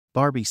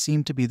Barbie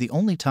seemed to be the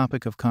only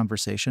topic of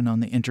conversation on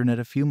the internet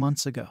a few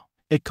months ago.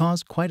 It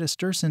caused quite a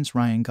stir since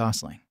Ryan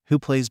Gosling, who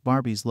plays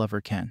Barbie's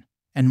lover Ken,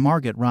 and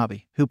Margot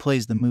Robbie, who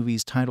plays the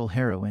movie's title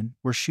heroine,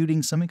 were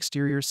shooting some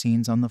exterior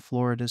scenes on the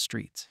Florida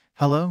streets.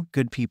 Hello,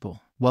 good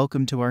people.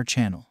 Welcome to our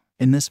channel.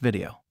 In this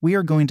video, we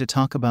are going to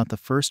talk about the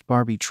first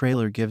Barbie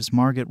trailer gives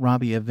Margot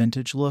Robbie a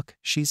vintage look.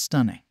 She's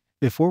stunning.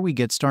 Before we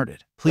get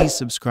started, please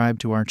subscribe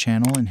to our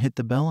channel and hit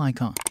the bell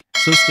icon.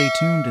 So stay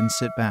tuned and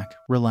sit back,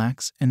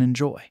 relax, and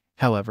enjoy.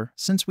 However,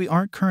 since we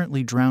aren't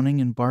currently drowning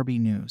in Barbie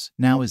news,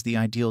 now is the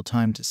ideal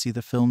time to see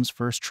the film's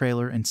first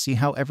trailer and see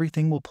how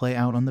everything will play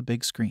out on the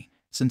big screen.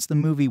 Since the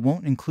movie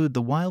won't include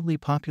the wildly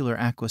popular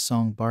Aqua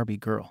song Barbie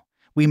Girl,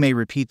 we may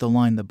repeat the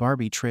line the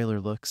Barbie trailer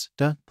looks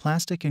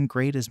plastic and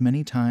great as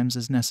many times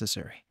as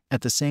necessary.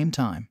 At the same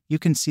time, you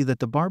can see that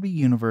the Barbie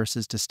universe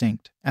is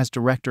distinct, as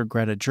director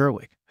Greta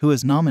Gerwig, who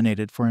is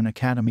nominated for an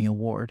Academy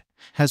Award,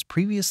 has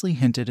previously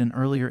hinted in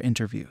earlier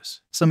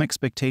interviews. Some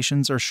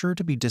expectations are sure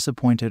to be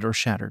disappointed or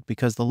shattered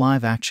because the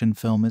live-action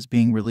film is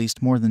being released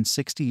more than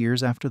 60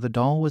 years after the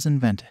doll was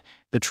invented.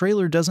 The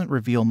trailer doesn't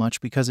reveal much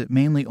because it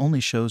mainly only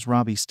shows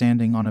Robbie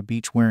standing on a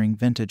beach wearing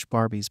vintage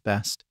Barbie's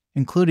best,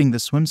 including the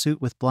swimsuit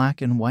with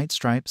black and white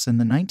stripes and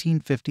the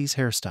 1950s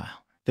hairstyle.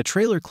 The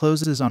trailer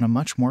closes on a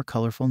much more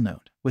colorful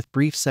note, with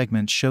brief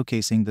segments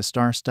showcasing the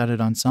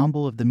star-studded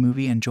ensemble of the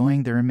movie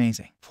enjoying their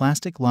amazing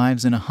plastic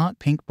lives in a hot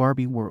pink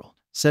Barbie world.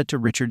 Set to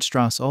Richard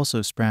Strauss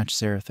also scratched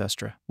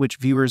Zarathustra, which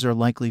viewers are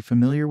likely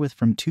familiar with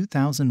from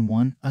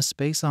 2001: A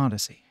Space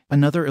Odyssey.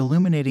 Another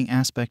illuminating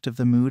aspect of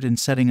the mood and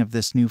setting of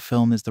this new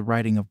film is the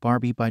writing of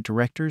Barbie by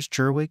directors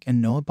Gerwig and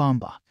Noah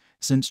Baumbach.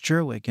 Since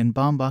Gerwig and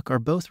Baumbach are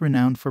both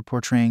renowned for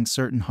portraying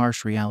certain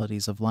harsh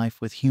realities of life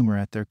with humor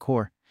at their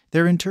core,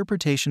 their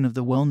interpretation of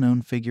the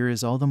well-known figure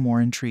is all the more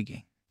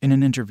intriguing. In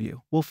an interview,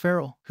 Will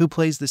Ferrell, who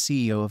plays the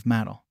CEO of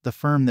Mattel, the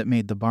firm that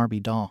made the Barbie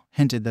doll,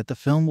 hinted that the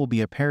film will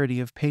be a parody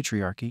of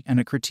patriarchy and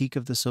a critique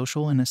of the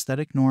social and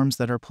aesthetic norms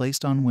that are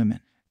placed on women.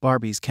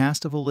 Barbie's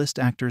cast of A-list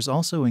actors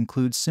also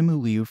includes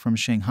Simu Liu from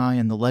Shanghai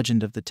and The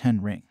Legend of the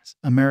Ten Rings,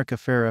 America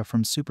Ferrera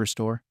from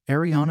Superstore,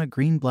 Ariana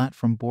Greenblatt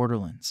from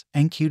Borderlands,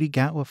 and Cutie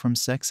Gatwa from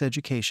Sex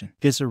Education,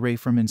 Issa Rae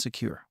from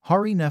Insecure,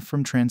 Hari Nef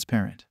from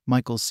Transparent,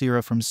 Michael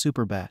Cera from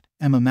Superbad,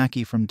 Emma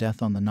Mackey from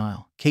Death on the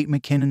Nile, Kate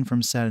McKinnon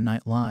from Saturday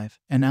Night Live,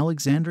 and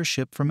Alexandra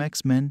Shipp from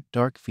X-Men: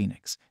 Dark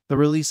Phoenix. The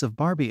release of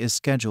Barbie is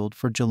scheduled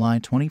for July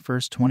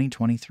 21,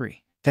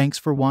 2023. Thanks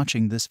for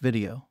watching this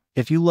video.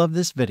 If you love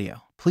this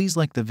video, please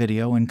like the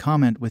video and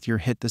comment with your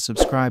hit the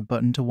subscribe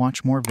button to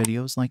watch more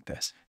videos like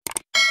this.